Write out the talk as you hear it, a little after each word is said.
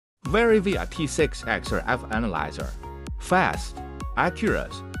Very VR-T6 XRF analyzer. Fast,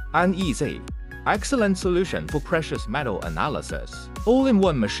 accurate, and easy. Excellent solution for precious metal analysis.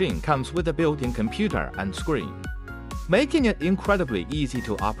 All-in-one machine comes with a built-in computer and screen, making it incredibly easy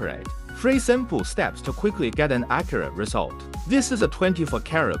to operate. 3 simple steps to quickly get an accurate result. This is a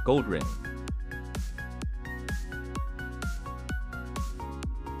 24-karat gold ring.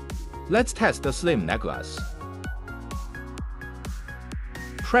 Let's test the slim necklace.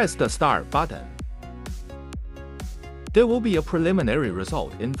 Press the start button. There will be a preliminary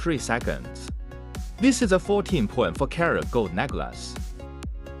result in 3 seconds. This is a 14.4-karat gold necklace.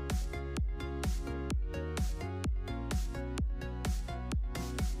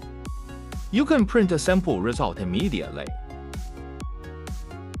 You can print a sample result immediately.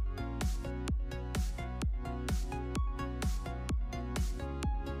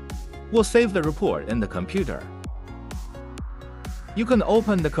 We'll save the report in the computer. You can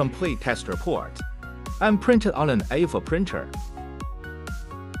open the complete test report and print it on an A4 printer.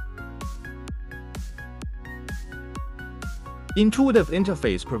 Intuitive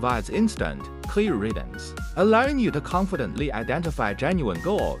interface provides instant, clear readings, allowing you to confidently identify genuine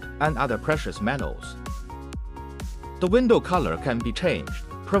gold and other precious metals. The window color can be changed,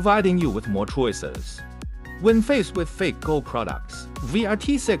 providing you with more choices. When faced with fake gold products,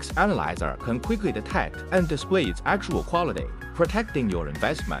 VR-T6 analyzer can quickly detect and display its actual quality, protecting your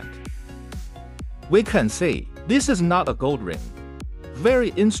investment. We can see this is not a gold ring. Very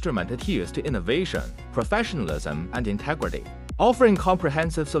instrument adheres to innovation, professionalism, and integrity, offering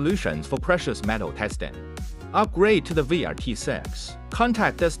comprehensive solutions for precious metal testing. Upgrade to the VR-T6.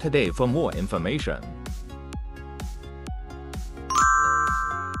 Contact us today for more information.